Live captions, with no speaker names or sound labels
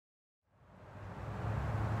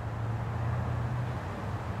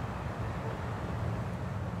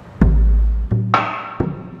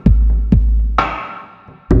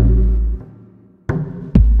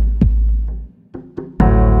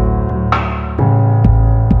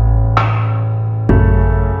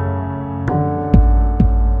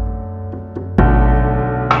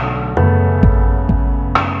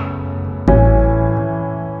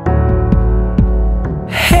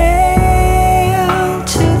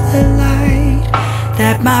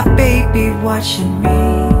with my baby watching me.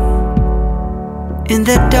 In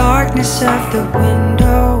the darkness of the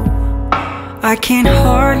window, I can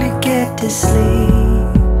hardly get to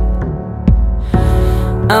sleep.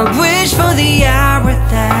 I wish for the hour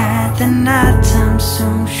that the nighttime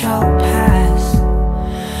soon shall pass,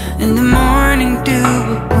 and the morning dew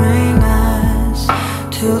will bring us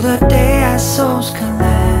till the day our souls can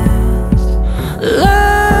last.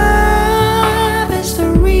 Love is the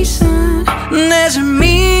reason there's a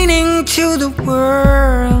meaning to the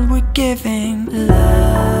world we're giving. Love.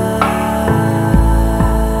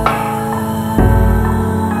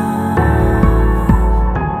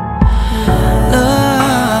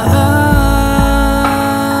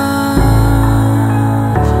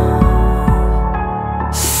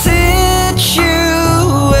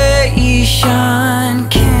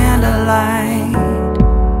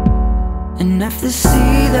 Enough to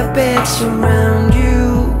see the bed surround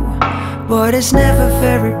you, but it's never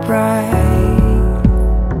very bright.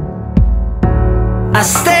 I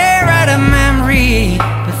stare at a memory,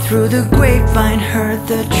 but through the grapevine heard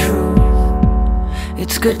the truth.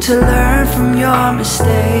 It's good to learn from your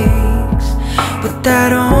mistakes, but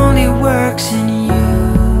that only works in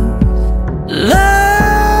youth.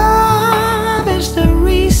 Love is the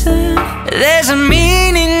reason there's a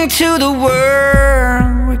meaning to the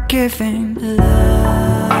world we're giving.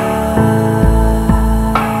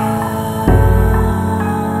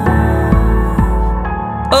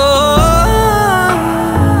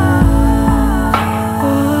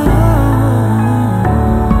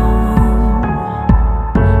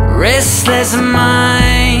 Restless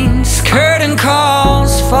minds, curtain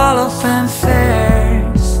calls, follow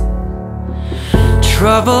fanfares.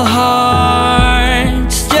 Troubled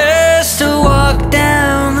hearts, just to walk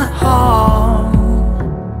down the hall.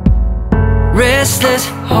 Restless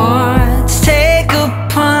hearts, take a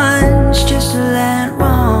punch just to land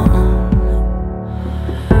wrong.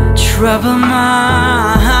 Troubled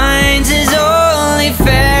minds is only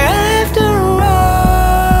fair after all.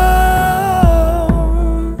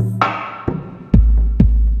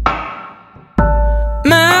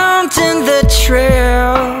 Mountain the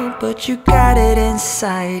trail, but you got it in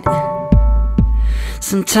sight.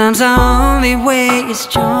 Sometimes our only way is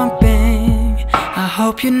jumping. I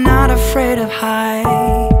hope you're not afraid of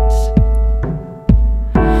heights.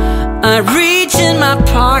 I reach in my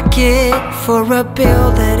pocket for a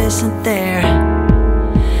bill that isn't there,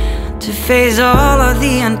 to face all of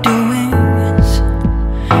the undoings.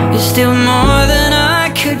 It's still more than I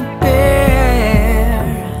could bear.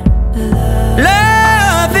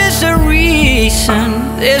 Love is the reason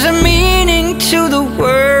there's a meaning to the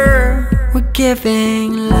word we're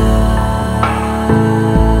giving. Love.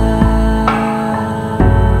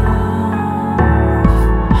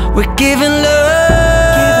 We're giving love.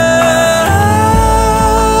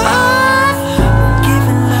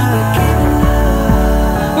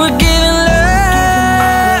 We're giving love.